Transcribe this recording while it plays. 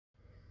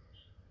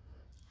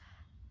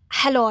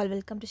Hello all,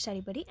 welcome to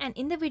Study Buddy. And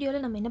in the video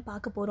நம்ம என்ன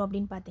பார்க்க போறோம்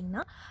அப்படினு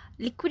பாத்தீங்கன்னா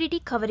liquidity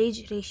coverage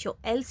ratio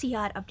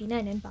LCR அப்படினா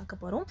என்னன்னு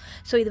பார்க்க போறோம்.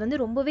 சோ இது வந்து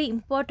ரொம்பவே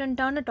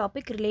இம்பார்ட்டன்ட்டான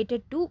topic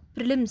related to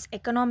prelims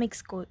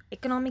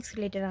economics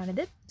related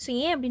ஆனது. சோ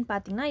ஏன் அப்படினு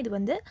பாத்தீங்கன்னா இது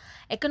வந்து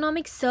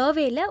economics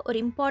surveyல ஒரு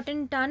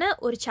இம்பார்ட்டன்ட்டான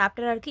ஒரு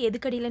சாப்டரா இருக்கு.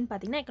 எதுக்கடியிலன்னு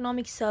பாத்தீங்கன்னா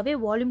economics survey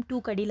volume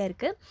 2 கடியில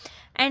இருக்கு.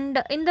 And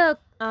இந்த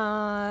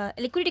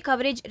liquidity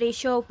coverage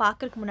ratio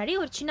பார்க்கறதுக்கு முன்னாடி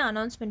ஒரு சின்ன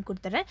அனௌன்ஸ்மென்ட்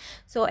கொடுத்துறேன்.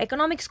 ஸோ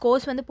எக்கனாமிக்ஸ்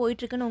கோர்ஸ் வந்து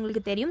போயிட்டுருக்குன்னு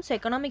உங்களுக்கு தெரியும். ஸோ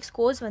எக்கனாமிக்ஸ்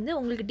கோர்ஸ் வந்து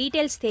உங்களுக்கு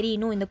டீட்டெயில்ஸ்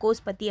தெரியணும் இந்த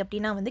கோர்ஸ் பற்றி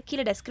அப்படின்னா வந்து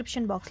கீழே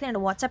டெஸ்கிரிப்ஷன் பாக்ஸில்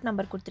என்னோட வாட்ஸ்அப்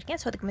நம்பர்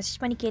கொடுத்துருக்கேன். ஸோ அதுக்கு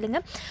மெசேஜ் பண்ணி கேளுங்க.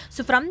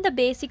 So from the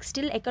basic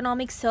still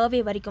economics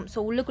survey வரைக்கும்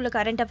ஸோ உள்ளுக்குள்ள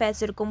கரண்ட்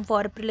அஃபேர்ஸ் இருக்கும்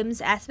for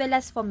prelims as well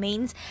as for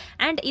mains.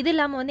 And இது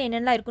இல்லாமல் வந்து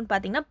என்னெல்லாம் இருக்குன்னு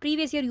பார்த்தீங்கன்னா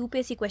previous year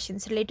UPSC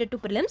questions related to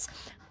prelims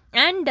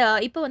and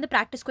இப்போ வந்து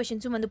ப்ராக்டிஸ்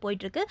கொஷின்ஸும் வந்து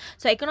போயிட்டுருக்கு.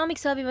 ஸோ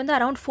எக்கனாமிக் சர்வே வந்து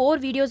அரௌண்ட் 4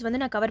 வீடியோஸ்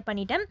வந்து நான் கவர்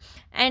பண்ணிட்டேன்.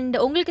 அண்ட்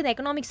உங்களுக்கு இந்த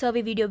எக்கனாமிக்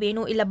சர்வே வீடியோ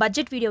வேணும் இல்லை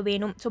பட்ஜெட் வீடியோ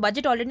வேணும். ஸோ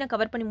பட்ஜெட் ஆல்ரெடி நான்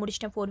கவர் பண்ணி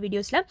முடிச்சிட்டேன் 4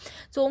 வீடியோஸில்.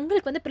 ஸோ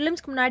உங்களுக்கு வந்து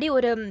ப்ரிலிம்ஸ்க்கு முன்னாடி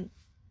ஒரு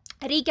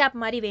ரீகேப்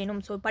மாதிரி வேணும்.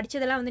 ஸோ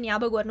படித்ததெல்லாம் வந்து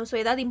ஞாபகம் வரணும். ஸோ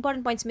ஏதாவது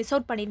இம்பார்ட்டன்ட் பாயிண்ட்ஸ் மிஸ்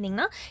அவுட்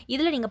பண்ணியிருந்தீங்கன்னா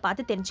இதில் நீங்கள்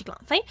பார்த்து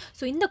தெரிஞ்சிக்கலாம். ஃபைன்.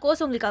 ஸோ இந்த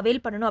கோர்ஸ் உங்களுக்கு அவைல்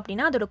பண்ணணும்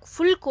அப்படின்னா அதோட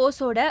ஃபுல்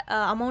கோர்ஸோட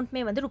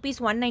அமௌண்ட்மே வந்து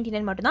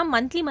 ₹199 மட்டும்தான்.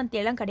 மந்த்லி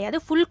எல்லாம் கிடையாது.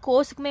 ஃபுல்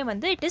கோர்ஸுக்குமே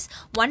வந்து இட் இஸ்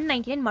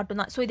 $199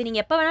 மட்டும்தான். ஸோ இது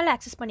நீங்கள் எப்போ வேணாலும்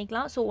ஆக்சஸ்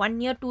பண்ணிக்கலாம். ஸோ 1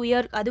 year 2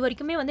 year அது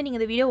வரைக்குமே வந்து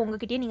நீங்கள் இந்த வீடியோ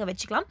உங்ககிட்டயே நீங்கள்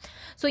வச்சுக்கலாம்.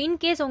 ஸோ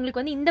இன்கேஸ்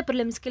உங்களுக்கு வந்து இந்த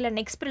ப்ரிலிம்ஸ்க்கு இல்லை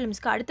நெக்ஸ்ட்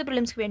ப்ரிலிம்ஸ்க்கு அடுத்த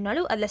ப்ரிலிம்ஸ்க்கு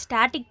வேணுனாலும் அதில்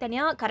ஸ்டாட்டிக்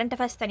தனியாக கரண்ட்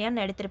அஃபேர்ஸ் தனியாக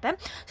நான் எடுத்திருப்பேன்.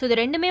 ஸோ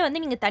இது ரெண்டுமே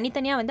வந்து நீங்கள்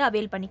தனித்தனியாக வந்து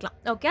அவைல் பண்ணிக்கலாம்.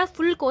 ஓகே.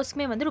 ஃபுல்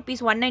கோர்ஸ்க்குமே வந்து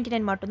 ₹199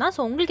 மட்டும்தான்.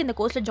 ஸோ உங்களுக்கு இந்த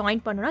கோர்ஸில்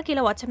ஜாயின் பண்ணணும்னா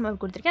கீழே வாட்ஸ்அப்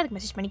நம்பர் கொடுத்துருக்கேன். அதுக்கு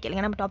மெசேஜ் பண்ணி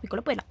கேளுங்க. நம்ம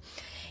டாப்பிக்குள்ளே போயிடலாம்.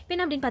 இப்போ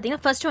என்ன அப்படின்னு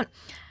பார்த்தீங்கன்னா ஃபர்ஸ்ட் ஒன்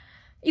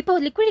இப்போ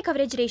லிக்விடிட்டி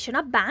கவரேஜ்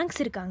ரேஷியோனா பேங்க்ஸ்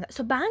இருக்காங்க.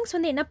 ஸோ பேங்க்ஸ்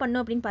வந்து என்ன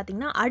பண்ணும் அப்படின்னு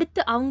பார்த்தீங்கன்னா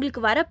அடுத்து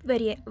அவங்களுக்கு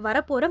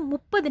வரப்போகிற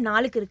 30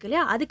 நாளுக்கு இருக்கு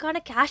இல்லையா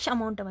அதுக்கான கேஷ்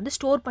அமௌண்ட்டை வந்து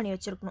ஸ்டோர் பண்ணி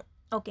வச்சுருக்கணும்.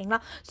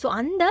 ஓகேங்களா. ஸோ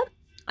அந்த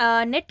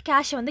நெட்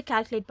கேஷை வந்து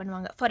கால்குலேட்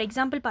பண்ணுவாங்க. ஃபார்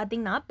எக்ஸாம்பிள்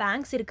பார்த்தீங்கன்னா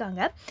பேங்க்ஸ் இருக்காங்க.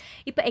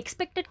 இப்போ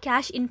எக்ஸ்பெக்டட்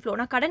கேஷ் இன்ஃப்ளோ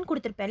நான் கடன்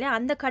கொடுத்துருப்பேன் இல்லையா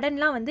அந்த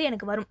கடன்லாம் வந்து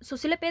எனக்கு வரும். ஸோ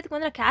சில பேருக்கு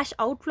வந்து நான் கேஷ்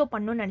அவுட்ஃப்ளோ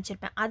பண்ணணும்னு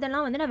நினச்சிருப்பேன்.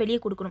 அதெல்லாம் வந்து நான்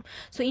வெளியே கொடுக்கணும்.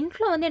 ஸோ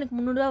இன்ஃப்ளோ வந்து எனக்கு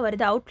 ₹300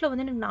 வருது, அவுட்ஃப்ளோ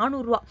வந்து எனக்கு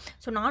 ₹400.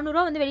 ஸோ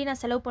 ₹400 வந்து வெளியே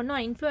நான் செலவு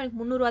பண்ணணும். இன்ஃப்ளோ எனக்கு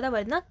 ₹300 தான்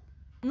வருதுன்னா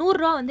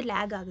 ₹100 வந்து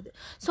லேக் ஆகுது.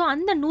 ஸோ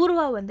அந்த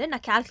 ₹100 வந்து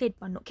நான் கால்குலேட்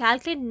பண்ணணும்.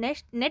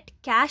 Calculate net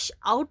cash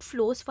out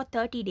flows for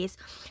 30 days.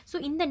 So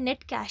இந்த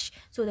நெட் கேஷ்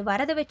ஸோ இது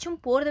வரதை வச்சும்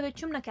போகிறத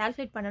வச்சும் நான்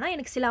கால்குலேட் பண்ணேன்னா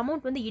எனக்கு சில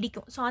அமௌண்ட் வந்து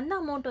இடிக்கும். ஸோ அந்த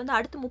அமௌண்ட் வந்து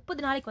அடுத்து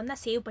 30 நாளைக்கு வந்து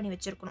நான் சேவ் பண்ணி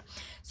வச்சுருக்கணும்.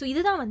 ஸோ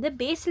இதுதான் வந்து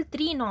பேசில்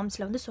 3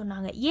 நார்ம்ஸில் வந்து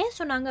சொன்னாங்க. ஏன்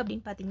சொன்னாங்க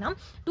அப்படின்னு பார்த்தீங்கன்னா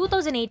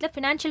 2008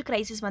 ஃபினான்ஷியல்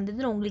கிரைசிஸ்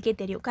வந்ததுன்னு உங்களுக்கே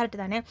தெரியும்.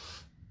 கரெக்டு தானே.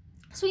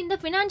 ஸோ இந்த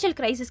ஃபினான்ஷியல்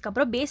கிரைசிஸ்க்கு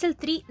அப்புறம் பேசல்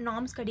 3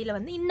 நார்ம்ஸ் கடியில்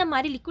வந்து இந்த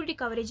மாதிரி லிக்விடிட்டி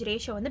கவரேஜ்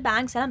ரேஷியோ வந்து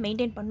பேங்க்ஸ் எல்லாம்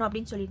மெயின்டைன் பண்ணணும்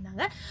அப்படின்னு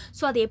சொல்லியிருந்தாங்க.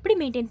 ஸோ அதை எப்படி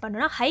மெயின்டைன்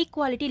பண்ணணும்னா high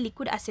quality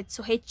liquid assets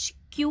so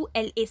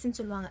HQLAஸ்ன்னு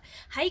சொல்லுவாங்க.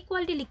 ஹை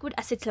குவாலிட்டி லிக்விட்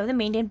அசெட்ஸில் வந்து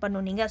மெயின்டைன்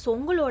பண்ணணும் நீங்கள். ஸோ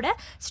உங்களோட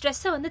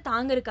ஸ்ட்ரெஸ்ஸை வந்து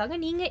தாங்கிறதுக்காக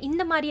நீங்கள்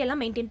இந்த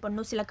மாதிரியெல்லாம் மெயின்டைன்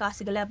பண்ணணும் சில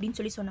காசுகளை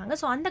அப்படின்னு சொன்னாங்க.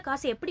 ஸோ அந்த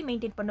காசை எப்படி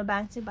மெயின்டைன் பண்ணணும்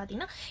பேங்க்ஸ்னு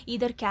பார்த்தீங்கன்னா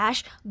இதர்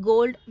கேஷ்,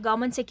 கோல்டு,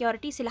 கவர்மெண்ட்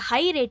செக்யூரிட்டி, சில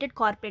high rated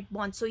corporate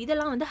bonds. So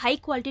இதெல்லாம் வந்து ஹை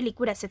குவாலிட்டி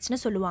லிக்விட் அசெட்ஸ்னு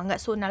சொல்லுவாங்க.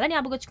 ஸோ நல்லா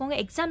ஞாபகம் வச்சுக்கோங்க.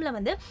 எக்ஸாமில்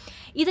வந்து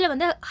இதில்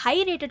வந்து ஹை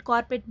ரேட்டட்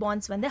கார்பரேட்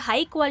பாண்ட்ஸ் வந்து ஹை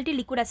குவாலிட்டி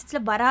லிக்விட்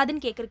அசெட்ஸில்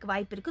வராதுன்னு கேட்கறதுக்கு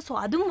வாய்ப்பு இருக்குது. ஸோ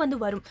அதுவும் வந்து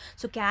வரும்.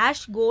 So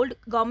cash, gold,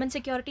 government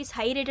securities,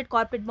 high rated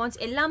corporate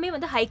bonds எல்லாமே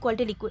வந்து ஹை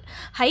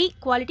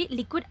குவாலிட்டி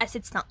லிக்விட்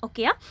அசெட்ஸ் தான்.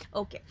 ஓகேயா.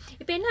 ஓகே.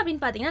 இப்போ என்ன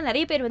அப்படின்னு பார்த்தீங்கன்னா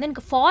நிறைய பேர் வந்து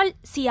எனக்கு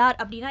FALLCR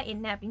அப்படின்னா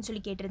என்ன அப்படின்னு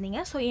சொல்லி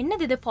கேட்டிருந்தீங்க. ஸோ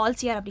என்னது இது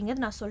FALLCR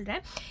அப்படிங்கிறது நான்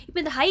சொல்கிறேன். இப்போ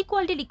இந்த ஹை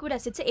குவாலிட்டி லிக்விட்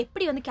அசெட்ஸை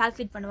எப்படி வந்து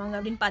கால்குலேட் பண்ணுவாங்க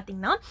அப்படின்னு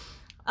பார்த்தீங்கன்னா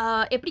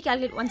எப்படி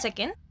கால்குலேட் 1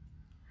 செகண்ட்.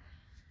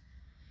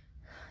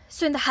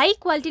 ஸோ இந்த ஹை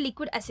குவாலிட்டி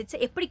லிக்விட் அசெட்ஸை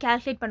எப்படி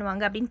கால்குலேட்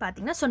பண்ணுவாங்க அப்படின்னு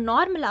பார்த்தீங்கன்னா ஸோ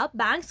நார்மலாக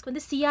பேங்க்ஸ்க்கு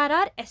வந்து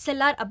CRR,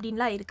 SLR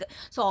அப்படின்லாம் இருக்குது.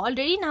 ஸோ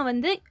ஆல்ரெடி நான்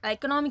வந்து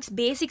எக்கனாமிக்ஸ்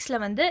பேசிக்ஸில்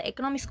வந்து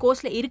எக்கனாமிக்ஸ்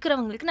கோர்ஸில்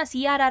இருக்கிறவங்களுக்கு நான்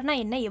CRRனா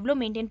என்ன எவ்வளோ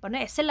மெயின்டைன்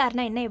பண்ணணும்,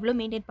 SLRனா என்ன எவ்வளோ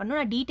மெயின்டைன் பண்ணணும்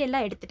நான்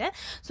டீட்டெயிலாக எடுத்துட்டேன்.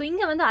 ஸோ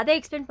இங்கே வந்து அதை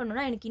எக்ஸ்பிளைன்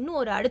பண்ணணும்னா எனக்கு இன்னும்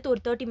அடுத்து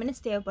ஒரு 30 minutes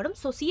தேவைப்படும்.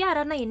 ஸோ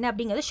CRRனா என்ன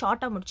அப்படிங்கிறது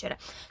ஷார்ட்டாக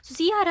முடிச்சிடறேன். ஸோ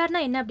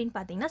CRRனா என்ன அப்படின்னு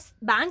பார்த்தீங்கன்னா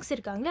பேங்க்ஸ்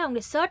இருக்காங்களே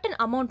அவங்க சர்டன்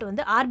அமௌண்ட்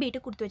வந்து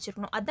RBIட்டு கொடுத்து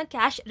வச்சிருக்கணும். அதுதான்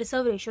கேஷ்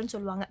ரிசர்வ் ரேஷியோன்னு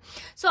சொல்லுவாங்க.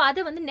 ஸோ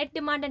அதை வந்து net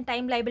demand and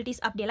time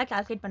liabilities அப்படியெல்லாம்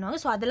கால்குலேட் பண்ணுவாங்க.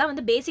 ஸோ அதெல்லாம்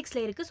வந்து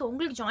பேசிக்ஸில் இருக்குது. ஸோ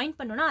உங்களுக்கு ஜாயின்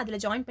பண்ணணும்னா அதில்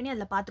ஜாயின் பண்ணி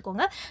அதில்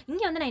பார்த்துக்கோங்க.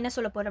 இங்கே வந்து நான் என்ன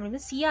சொல்ல போகிறேன்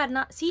அப்படின்னா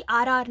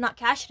CRRனா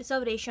கேஷ்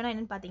ரிசர்வ் ரேஷியோனா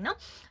என்னென்னு பார்த்தீங்கன்னா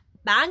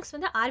பேங்க்ஸ்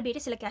வந்து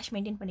RBIட்டு சில கேஷ்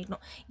மெயின்டைன்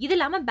பண்ணிக்கணும். இது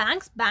இல்லாமல்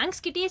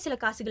பேங்க்ஸ் கிட்டேயே சில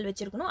காசுகள்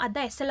வச்சிருக்கணும்.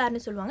 அதுதான்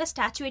SLRனு சொல்லுவாங்க.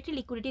 ஸ்டாச்சுவேட்டரி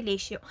லிக்விடிட்டி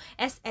ரேஷியோ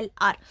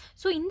SLR.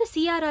 ஸோ இந்த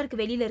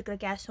CRRக்கு வெளியில் இருக்கிற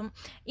கேஷும்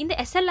இந்த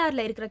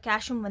SLRல இருக்கிற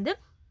கேஷும் வந்து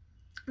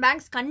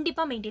பேங்க்ஸ்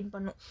கண்டிப்பாக மெயின்டைன்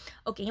பண்ணும்.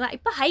 ஓகேங்களா.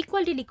 இப்போ ஹை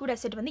குவாலிட்டி லிக்விட்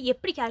அசெட் வந்து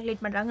எப்படி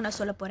கால்குலேட் பண்ணுறாங்க நான்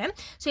சொல்ல போகிறேன்.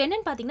 ஸோ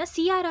என்னென்னு பார்த்தீங்கன்னா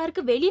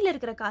CRRக்கு வெளியில்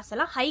இருக்கிற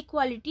காசெல்லாம் ஹை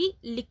குவாலிட்டி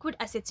லிக்விட்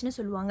அசெட்ஸ்னு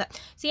சொல்லுவாங்க.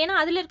 ஸோ ஏன்னா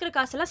அதில் இருக்கிற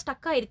காசெல்லாம்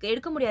ஸ்டக்காக இருக்குது,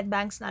 எடுக்க முடியாது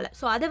பேங்க்ஸ்னால.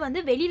 ஸோ அதை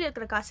வந்து வெளியில்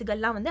இருக்கிற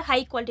காசுகள்லாம் வந்து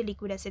ஹை குவாலிட்டி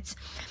லிக்விட் அசெட்ஸ்.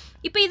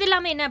 இப்போ இது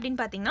இல்லாமல் என்ன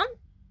அப்படின்னு பார்த்தீங்கன்னா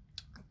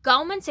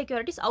government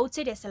securities out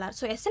side SLR.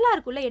 So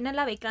எஸ்எல்ஆருக்குள்ளே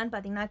என்னெல்லாம் வைக்கலான்னு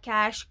பார்த்தீங்கன்னா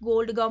கேஷ்,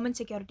 கோல்டு, கவர்மெண்ட்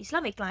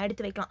செக்யூரிட்டிஸ்லாம் வைக்கலாம்,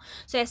 எடுத்து வைக்கலாம்.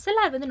 ஸோ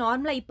எஸ்எல்ஆர் வந்து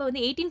நார்மலாக இப்போ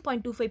வந்து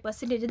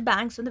 18.25%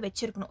 பேங்க்ஸ் வந்து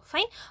வச்சிருக்கணும்.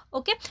 Fine,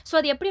 okay. ஸோ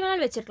அது எப்படி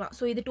வேணாலும் வச்சிருக்கலாம்.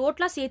 ஸோ இது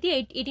டோட்டலாக சேர்த்து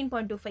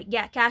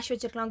 18.25 கேஷ்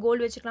வச்சிருக்கலாம்,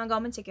 கோல்டு வச்சிருக்கலாம்,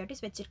 கவர்மெண்ட்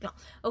செக்யூரிட்டிஸ் வச்சிருக்கலாம்.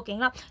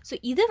 ஓகேங்களா? ஸோ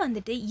இது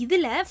வந்துட்டு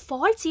இதில்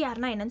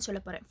FALLCRனா என்னன்னு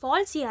சொல்ல போகிறேன்.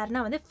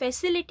 FALLCRனா வந்து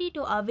facility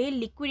to avail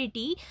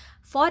liquidity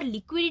for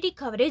liquidity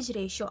coverage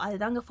ratio.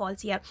 அதுதாங்க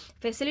FALLCR,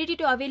 facility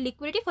to avail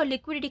liquidity for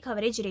liquidity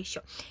coverage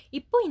ratio.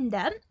 இப்போ இந்த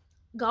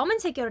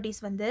கவர்மெண்ட் செக்யூரிட்டிஸ்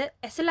வந்து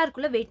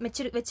எஸ்எல்ஆருக்குள்ளே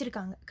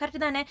வச்சிருக்காங்க, கரெக்டு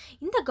தானே?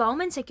 இந்த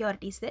கவர்மெண்ட்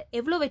செக்யூரிட்டிஸ்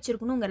எவ்வளோ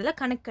வச்சிருக்கணுங்கிறத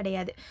கணக்கு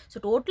கிடையாது. ஸோ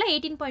டோட்டலாக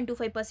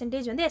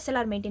 18.25% வந்து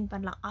எஸ்எல்ஆர் மெயின்டைன்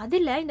பண்ணலாம்.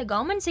 அதில் இந்த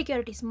கவர்மெண்ட்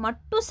செக்யூரிட்டிஸ்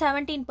மட்டும்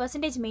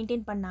 17%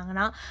 மெயின்டைன்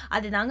பண்ணாங்கன்னா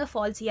அதுதாங்க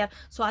FALLCR.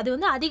 ஸோ அது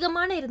வந்து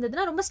அதிகமான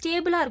இருந்ததுன்னா ரொம்ப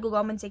ஸ்டேபிளாக இருக்கும்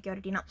கவர்மெண்ட்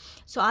செக்யூரிட்டினா.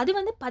 ஸோ அது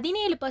வந்து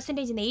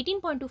 17%, இந்த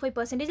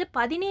 18.25%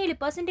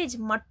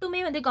 17%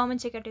 மட்டுமே வந்து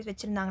கவர்மெண்ட் செக்யூரிட்டிஸ்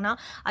வச்சுருந்தாங்கன்னா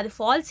அது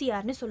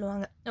FALLCRனு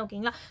சொல்லுவாங்க.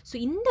 ஓகேங்களா? ஸோ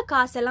இந்த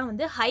காசெல்லாம்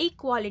வந்து ஹை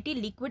குவாலிட்டி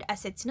லிக்விட்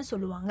அசெட்ஸ்னு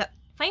சொல்லுவாங்க.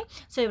 ஃபைன்.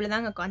 ஸோ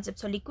இவ்வளோதாங்க கான்செப்ட்.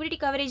 ஸோ லிக்விடிட்டி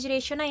கவரேஜ்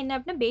ரேஷியோனா என்ன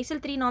அப்படின்னா பேசல்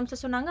 3 நார்ம்ஸை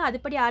சொன்னாங்க,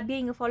 அதுபடி ஆர்பிஐ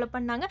இங்கே ஃபாலோ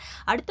பண்ணாங்க.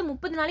 அடுத்து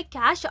 30 நாளைக்கு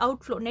cash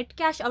outflow, net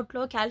cash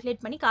outflow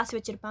calculate பண்ணி காசு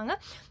வச்சிருப்பாங்க.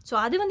 ஸோ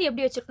அது வந்து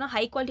எப்படி வச்சிருக்கணும்,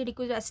 ஹை குவாலிட்டி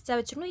லிக்விட் அசெட்ஸாக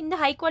வச்சிருக்கணும். இந்த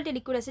ஹை குவாலிட்டி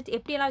லிக்விட் அசெட்ஸ்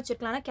எப்படியெல்லாம்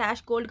வச்சிருக்கலாம்னா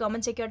cash, gold,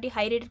 government security,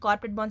 high rated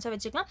corporate பாண்ட்ஸாக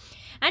வச்சுக்கலாம்.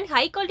 அண்ட்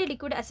ஹை குவாலிட்டி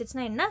லிக்விட்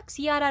அசெட்ஸ்னா என்ன,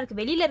 சிஆர்ஆருக்கு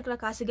வெளியில் இருக்கிற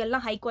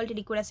காசுகள்லாம் ஹை குவாலிட்டி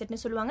லிக்விட்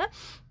அசெட்னு சொல்லுவாங்க.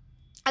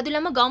 அது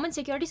இல்லாமல் government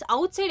securities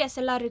out side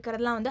SLR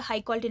இருக்கிறதுலாம் வந்து ஹை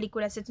குவாலிட்டி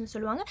லிக்விட் அசெட்ஸ்னு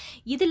சொல்லுவாங்க.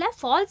 இதில்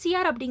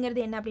FALLCR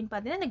அப்படிங்கிறது என்ன அப்படின்னு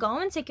பார்த்தீங்கன்னா இந்த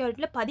கவர்மெண்ட்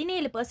செக்யூரிட்டியில்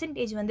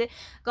 17% வந்து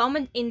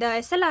கவர்மெண்ட், இந்த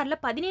எஸ்எல்ஆரில்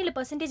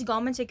 17%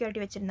 கவர்மெண்ட்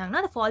செக்யூரிட்டி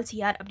வச்சுருந்தாங்கன்னா அது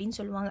FALLCR அப்படின்னு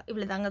சொல்லுவாங்க.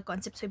 இவ்வளோ தாங்க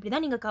கான்செப்ட். ஸோ இப்படி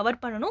தான் நீங்கள் கவர்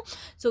பண்ணணும்.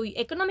 ஸோ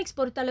எக்கனாமிக்ஸ்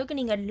பொறுத்த அளவுக்கு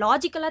நீங்கள்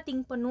லாஜிக்கலாக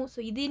திங்க் பண்ணணும்.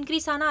 ஸோ இது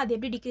இன்க்ரீஸ் ஆனால் அது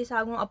எப்படி டிக்ரீஸ்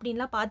ஆகும்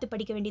அப்படின்லாம் பார்த்து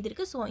படிக்க வேண்டியது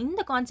இருக்குது. ஸோ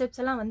இந்த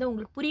கான்செப்ட்ஸ் எல்லாம் வந்து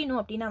உங்களுக்கு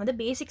புரியணும் அப்படின்னா வந்து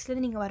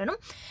பேசிக்ஸ்லேருந்து நீங்கள் வரணும்.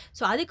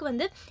 ஸோ அதுக்கு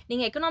வந்து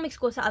நீங்கள்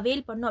எக்கனாமிக்ஸ் கோர்ஸ்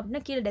அவைல் பண்ணணும்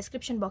அப்படின்னா கீழே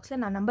டிஸ்கிரிப்ஷன்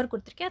பாக்ஸில் நான் நம்பர்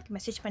கொடுத்துருக்கேன், அதுக்கு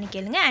மெசேஜ் பண்ணி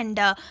கேளுங்க. அண்ட்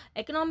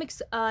எக்கனாமிக்ஸ்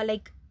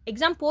லைக்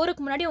எக்ஸாம்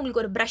போகிறதுக்கு முன்னாடி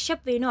உங்களுக்கு ஒரு ப்ரஷ்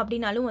அப் வேணும்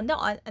அப்படின்னாலும் வந்து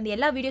அந்த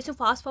எல்லா வீடியோஸும்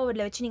ஃபாஸ்ட்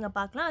ஃபார்வர்டில் வச்சு நீங்கள்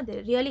பார்க்கலாம். அது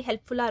ரியலி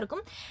ஹெல்ப்ஃபுல்லாக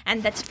இருக்கும்.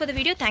 And that's for the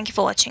video. Thank you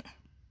for வாட்சிங்.